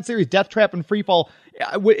are 2 in that series, Death Trap and Freefall.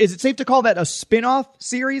 Is it safe to call that a spin-off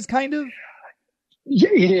series, kind of? Yeah,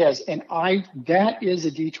 it is. And that is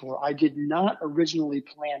a detour. I did not originally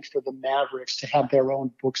plan for the Mavericks to have their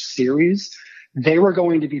own book series. They were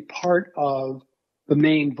going to be part of the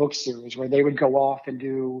main book series where they would go off and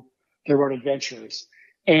do their own adventures.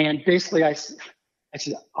 And basically I said,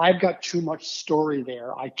 I've got too much story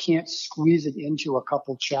there. I can't squeeze it into a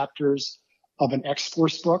couple chapters of an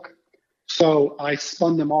X-Force book. So I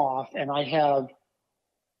spun them off and I have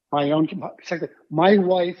my own. My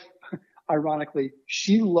wife, ironically,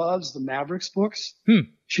 she loves the Mavericks books.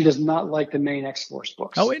 She does not like the main X-Force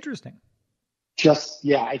books. Oh, interesting.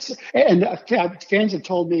 And fans have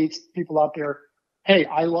told me, people out there, hey,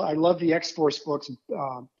 I love the X-Force books.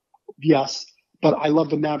 Yes, but I love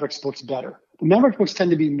the Mavericks books better. The Maverick books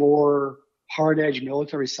tend to be more hard-edge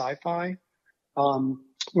military sci-fi,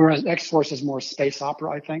 whereas X-Force is more space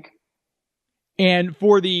opera, I think. And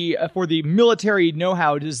for the military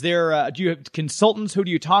know-how, do you have consultants? Who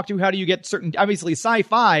do you talk to? How do you get certain? Obviously,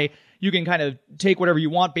 sci-fi, you can kind of take whatever you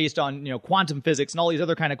want based on quantum physics and all these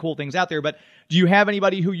other kind of cool things out there. But do you have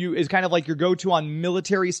anybody who is kind of like your go-to on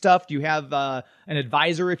military stuff? Do you have an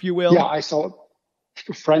advisor, if you will? Yeah, I saw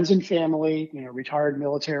friends and family, retired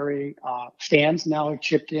military. Fans now have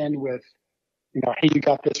chipped in with, hey, you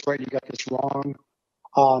got this right, you got this wrong.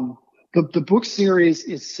 The book series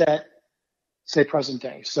is set, say, present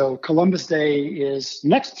day. So Columbus Day is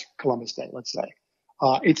next Columbus Day, let's say.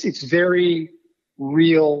 It's very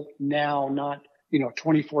real now, not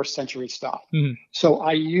 24th century stuff. Mm-hmm. So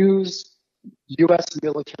I use U.S.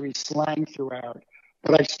 military slang throughout,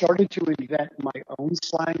 but I started to invent my own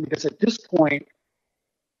slang because at this point,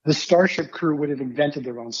 the Starship crew would have invented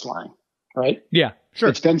their own slang, right? Yeah, sure.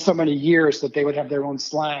 It's been so many years that they would have their own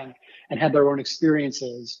slang and have their own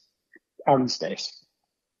experiences out in space.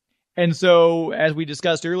 And so, as we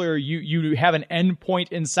discussed earlier, you have an end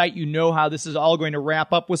point in sight. You know how this is all going to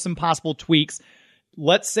wrap up with some possible tweaks.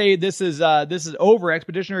 Let's say this is over,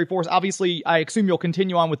 Expeditionary Force. Obviously, I assume you'll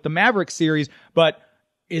continue on with the Maverick series, but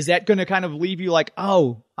is that going to kind of leave you like,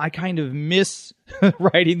 oh, I kind of miss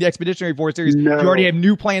writing the Expeditionary Force series? No. Do you already have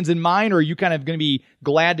new plans in mind, or are you kind of going to be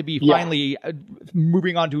glad to be finally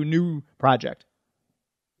moving on to a new project?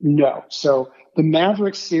 No. So the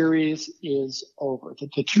Maverick series is over.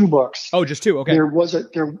 The two books. Oh, just two. Okay. There was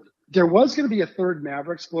going to be a third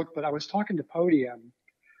Mavericks book, but I was talking to Podium,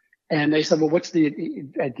 and they said, "Well, what's the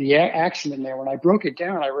action in there?" When I broke it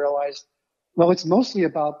down, I realized, well, it's mostly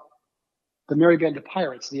about the Merry Band of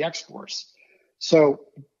Pirates, the X-Force. So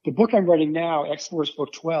the book I'm writing now, X-Force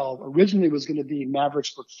Book 12, originally was going to be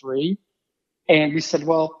Mavericks Book 3, and we said,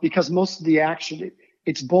 well, because most of the action,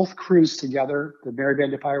 it's both crews together, the Merry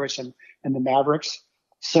Band of Pirates and the Mavericks.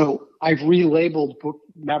 So I've relabeled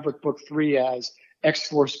Maverick Book 3 as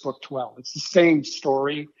X-Force Book 12. It's the same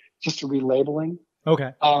story, just a relabeling.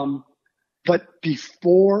 Okay. But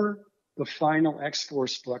before the final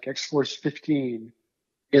X-Force book, X-Force 15,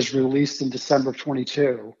 is released in December of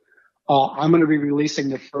 22, I'm going to be releasing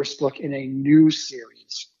the first book in a new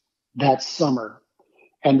series that summer.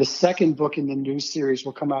 And the second book in the new series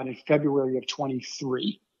will come out in February of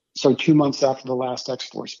 23. So 2 months after the last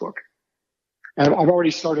X-Force book. And I've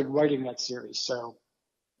already started writing that series. So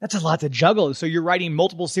that's a lot to juggle. So you're writing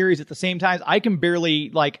multiple series at the same time. I can barely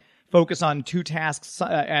focus on two tasks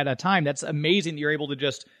at a time. That's amazing that you're able to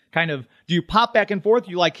just kind of, do you pop back and forth?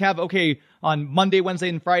 You have, okay, on Monday, Wednesday,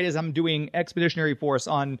 and Fridays, I'm doing Expeditionary Force.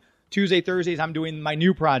 On Tuesday, Thursdays, I'm doing my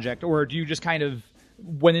new project. Or do you just kind of,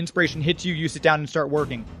 when inspiration hits you, you sit down and start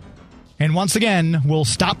working? And once again, we'll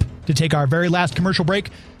stop to take our very last commercial break,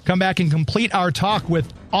 come back and complete our talk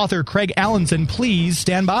with author Craig Alanson. Please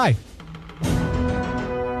stand by.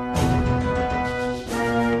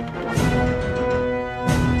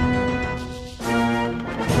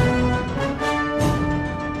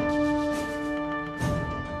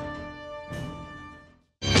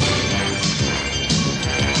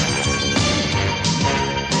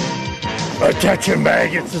 Attention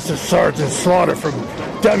maggots, this is Sergeant Slaughter from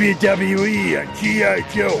WWE and G.I.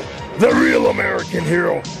 Joe, the real American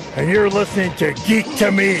hero, and you're listening to Geek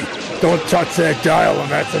to Me. Don't touch that dial,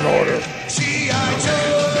 and that's an order.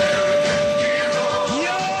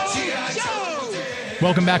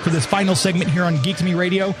 Welcome back for this final segment here on Geek to Me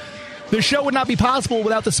Radio. The show would not be possible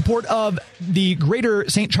without the support of the Greater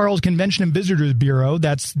St. Charles Convention and Visitors Bureau.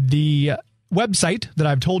 That's the website that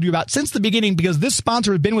I've told you about since the beginning, because this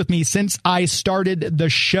sponsor has been with me since I started the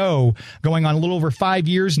show, going on a little over 5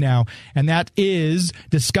 years now, and that is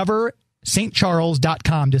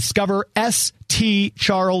DiscoverStCharles.com.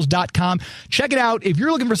 DiscoverStCharles.com. Check it out. If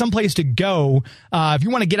you're looking for some place to go, if you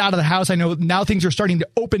want to get out of the house, I know now things are starting to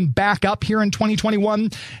open back up here in 2021.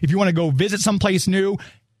 If you want to go visit someplace new,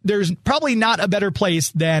 there's probably not a better place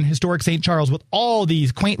than historic St. Charles, with all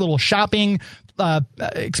these quaint little shopping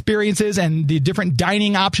experiences and the different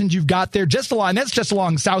dining options you've got there. That's just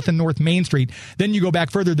along South and North Main Street. Then you go back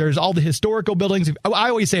further, there's all the historical buildings. I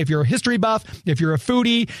always say, if you're a history buff, if you're a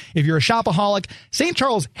foodie, if you're a shopaholic, St.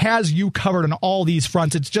 Charles has you covered on all these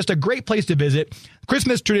fronts. It's just a great place to visit.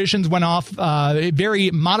 Christmas traditions went off, a very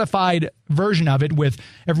modified version of it, with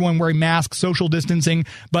everyone wearing masks, social distancing,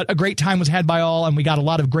 but a great time was had by all, and we got a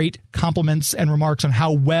lot of great compliments and remarks on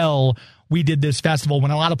how well we did this festival.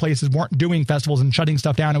 When a lot of places weren't doing festivals and shutting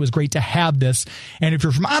stuff down, it was great to have this. And if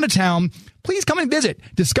you're from out of town, please come and visit.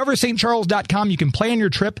 DiscoverStCharles.com. You can plan your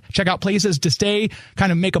trip, check out places to stay,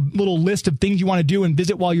 kind of make a little list of things you want to do and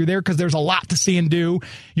visit while you're there, because there's a lot to see and do.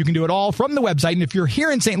 You can do it all from the website. And if you're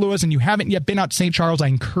here in St. Louis and you haven't yet been out to St. Charles, I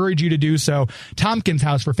encourage you to do so. Tompkins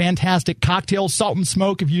House for fantastic cocktails, salt and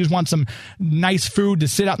smoke. If you just want some nice food to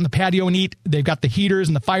sit out in the patio and eat, they've got the heaters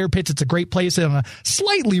and the fire pits. It's a great place on a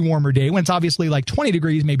slightly warmer day when it's obviously like 20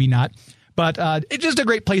 degrees, maybe not. But it's just a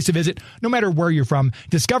great place to visit, no matter where you're from.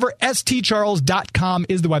 DiscoverStCharles.com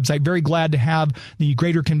is the website. Very glad to have the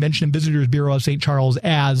Greater Convention and Visitors Bureau of St. Charles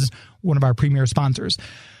as one of our premier sponsors.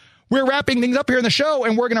 We're wrapping things up here in the show,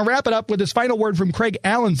 and we're going to wrap it up with this final word from Craig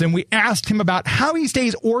Alanson. We asked him about how he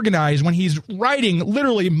stays organized when he's writing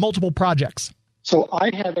literally multiple projects. So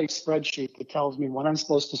I have a spreadsheet that tells me when I'm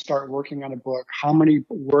supposed to start working on a book, how many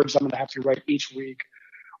words I'm going to have to write each week,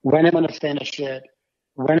 when I'm going to finish it,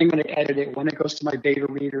 when I'm going to edit it, when it goes to my beta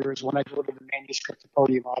readers, when I deliver the manuscript to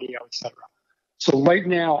Podium Audio, etc. So right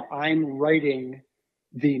now I'm writing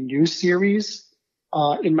the new series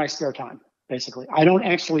in my spare time, basically. I don't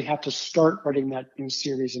actually have to start writing that new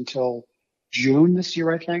series until June this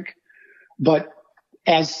year, I think. But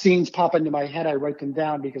as scenes pop into my head, I write them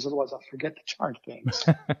down because otherwise I'll forget to chart things.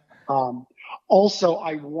 Also,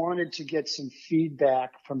 I wanted to get some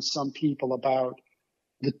feedback from some people about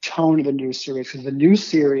the tone of the new series, because the new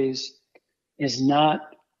series is not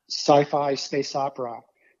sci-fi space opera.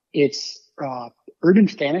 It's urban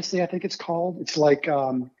fantasy, I think it's called. It's like,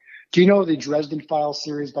 do you know the Dresden Files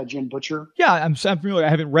series by Jim Butcher? Yeah, I'm familiar. I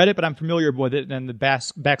haven't read it, but I'm familiar with it and the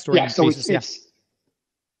backstory. Yeah, so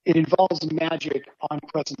it involves magic on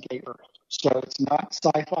present-day Earth. So it's not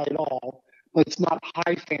sci-fi at all, but it's not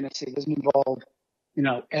high fantasy. It doesn't involve,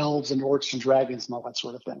 elves and orcs and dragons and all that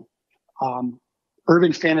sort of thing.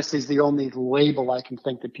 Urban fantasy is the only label I can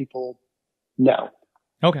think that people know.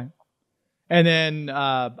 Okay. And then,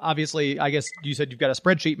 obviously, I guess you said you've got a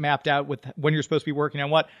spreadsheet mapped out with when you're supposed to be working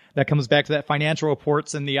on what. That comes back to that financial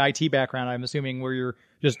reports and the IT background, I'm assuming, where you're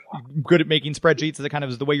just good at making spreadsheets. That kind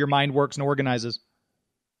of is the way your mind works and organizes.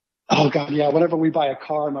 Oh, God, yeah. Whenever we buy a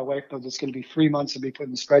car, my wife knows it's going to be 3 months of me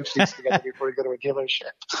putting spreadsheets together before we go to a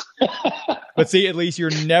dealership. But see, at least you're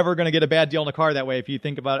never going to get a bad deal on a car that way if you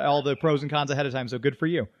think about all the pros and cons ahead of time. So good for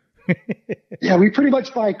you. Yeah, we pretty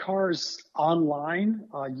much buy cars online,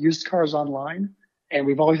 used cars online, and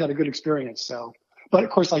we've always had a good experience. So, but of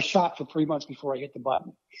course, I shop for 3 months before I hit the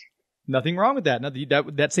button. Nothing wrong with that.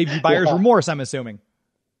 That saves you buyer's remorse, I'm assuming.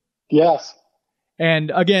 Yes. And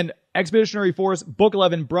again, Expeditionary Force, Book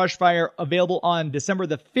 11, Brushfire, available on December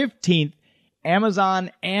the 15th,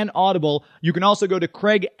 Amazon and Audible. You can also go to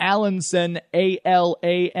Craig Alanson,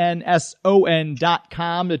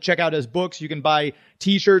 ALANSON.com to check out his books. You can buy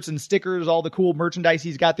T-shirts and stickers, all the cool merchandise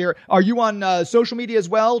he's got there. Are you on social media as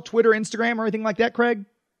well? Twitter, Instagram, or anything like that, Craig?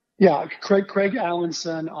 Yeah, Craig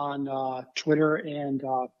Alanson on Twitter and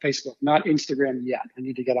Facebook. Not Instagram yet. I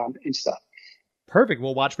need to get on Insta. Perfect.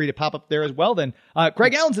 We'll watch for you to pop up there as well then.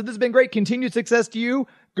 Craig Alanson, this has been great. Continued success to you.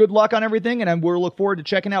 Good luck on everything. And we'll look forward to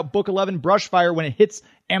checking out Book 11, Brushfire, when it hits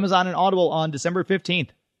Amazon and Audible on December 15th.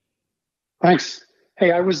 Thanks.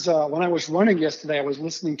 Hey, I was when I was running yesterday, I was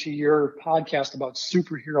listening to your podcast about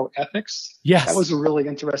superhero ethics. Yes. That was a really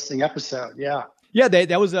interesting episode. Yeah. Yeah,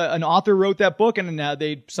 that was an author wrote that book,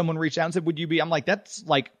 and someone reached out and said, would you be, I'm like, that's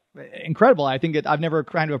like incredible. I think I've never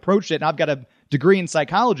kind of approached it, and I've got a degree in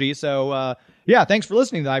psychology. So, yeah, thanks for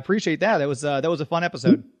listening, though. I appreciate that. That was a fun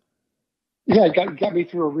episode. Yeah, it got me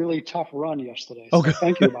through a really tough run yesterday. So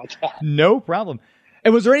thank you about that. No problem.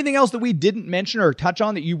 And was there anything else that we didn't mention or touch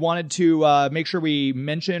on that you wanted to make sure we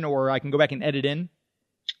mention, or I can go back and edit in?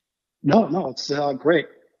 No, it's great.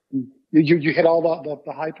 You hit all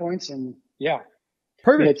the high points, and yeah,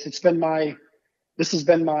 perfect. This has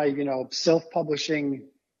been my self-publishing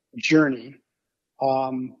journey,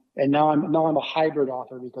 and now I'm a hybrid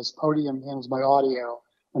author because Podium handles my audio,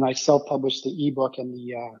 and I self-publish the ebook and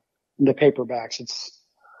the paperbacks. It's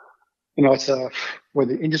where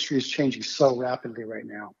the industry is changing so rapidly right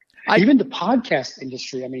now. Even the podcast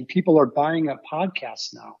industry. I mean, people are buying up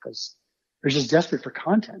podcasts now because they're just desperate for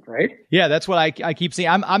content, right? Yeah, that's what I keep seeing.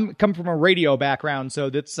 I'm coming from a radio background, so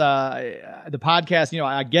that's the podcast.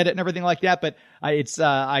 I get it and everything like that, but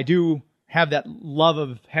I do have that love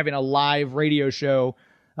of having a live radio show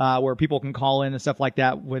where people can call in and stuff like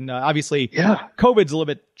that. When obviously, COVID's a little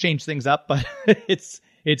bit changed things up, but it's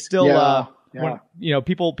still. When,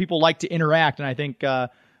 people like to interact, and I think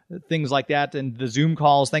things like that and the Zoom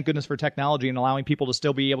calls, thank goodness for technology and allowing people to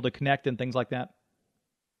still be able to connect and things like that.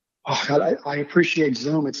 Oh God, I appreciate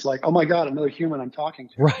Zoom. It's like, oh my God, another human I'm talking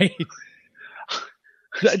to. Right.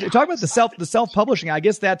 Talk about the self-publishing. I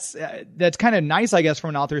guess that's kind of nice, I guess,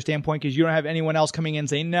 from an author standpoint, because you don't have anyone else coming in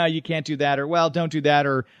saying, no, you can't do that, or, well, don't do that,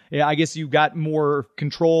 or I guess you've got more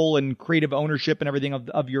control and creative ownership and everything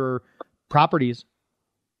of your properties.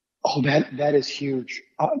 Oh, that is huge.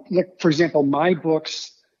 Look, for example, my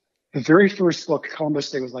books, the very first book,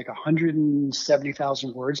 Columbus Day, was like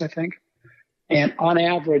 170,000 words, I think. And on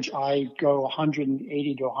average, I go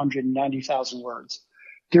 180 to 190,000 words.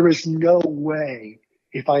 There is no way,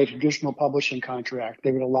 if I had a traditional publishing contract,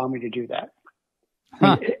 they would allow me to do that.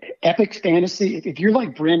 Huh. Epic fantasy, if you're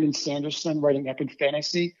like Brandon Sanderson writing epic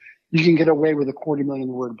fantasy, you can get away with a 250,000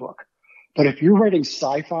 word book. But if you're writing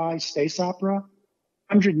sci-fi, space opera,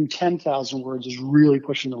 110,000 words is really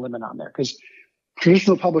pushing the limit on there, because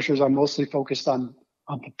traditional publishers are mostly focused on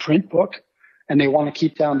the print book, and they want to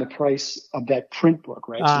keep down the price of that print book,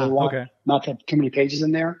 right? So they want not to have too many pages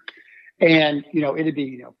in there. And, it'd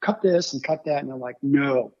be, cut this and cut that. And they're like,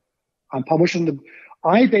 no, I'm publishing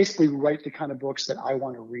I basically write the kind of books that I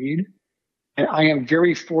want to read. And I am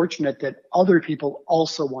very fortunate that other people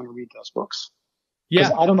also want to read those books. Yeah.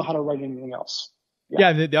 Because I don't know how to write anything else.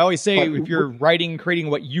 Yeah. They always say if you're creating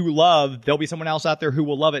what you love, there'll be someone else out there who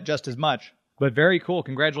will love it just as much. But very cool.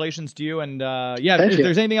 Congratulations to you. And if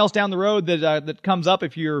there's anything else down the road that comes up,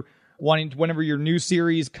 if you're wanting, whenever your new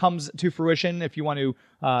series comes to fruition, if you want to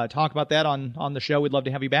talk about that on the show, we'd love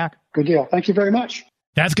to have you back. Good deal. Thank you very much.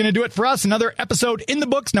 That's going to do it for us. Another episode in the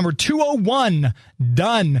books, number 201,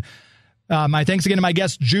 done. My thanks again to my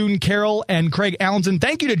guests, June Carryl and Craig Alanson.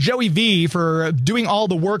 Thank you to Joey V for doing all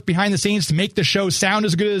the work behind the scenes to make the show sound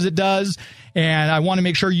as good as it does. And I want to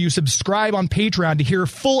make sure you subscribe on Patreon to hear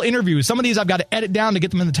full interviews. Some of these I've got to edit down to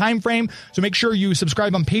get them in the time frame. So make sure you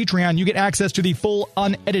subscribe on Patreon. You get access to the full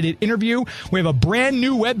unedited interview. We have a brand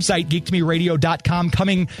new website, geektomeradio.com,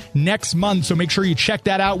 coming next month. So make sure you check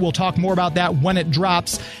that out. We'll talk more about that when it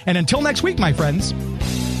drops. And until next week, my friends.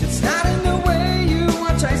 It's not in the way you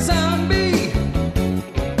watch I zombie.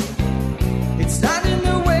 It's not in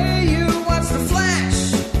the way you watch The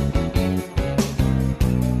Flash.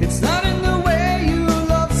 It's not in the way you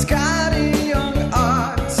love Scotty Young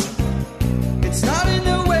Arts. It's not in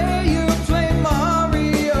the way you play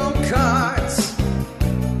Mario Kart.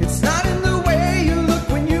 It's not in the way you look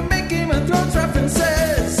when you make Game of Thrones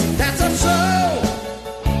references. That's our show.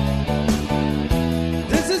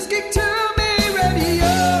 This is Geek to Me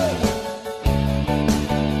Radio.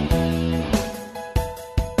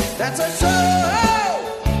 That's our show.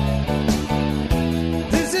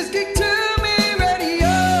 This is Geek to Me Radio.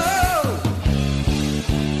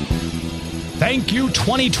 Thank you,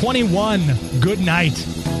 2021. Good night.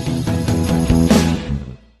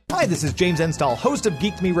 Hi, this is James Enstall, host of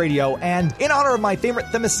Geek to Me Radio, and in honor of my favorite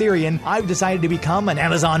Themyscirian, I've decided to become an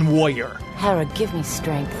Amazon warrior. Hera, give me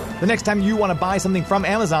strength. The next time you want to buy something from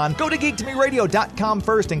Amazon, go to geektomeradio.com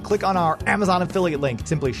first and click on our Amazon affiliate link.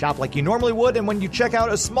 Simply shop like you normally would, and when you check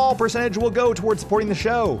out, a small percentage will go towards supporting the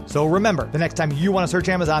show. So remember, the next time you want to search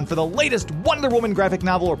Amazon for the latest Wonder Woman graphic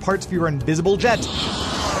novel or parts for your invisible jet,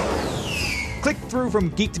 click through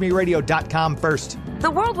from geektomeradio.com first.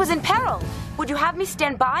 The world was in peril. Would you have me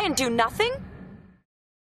stand by and do nothing?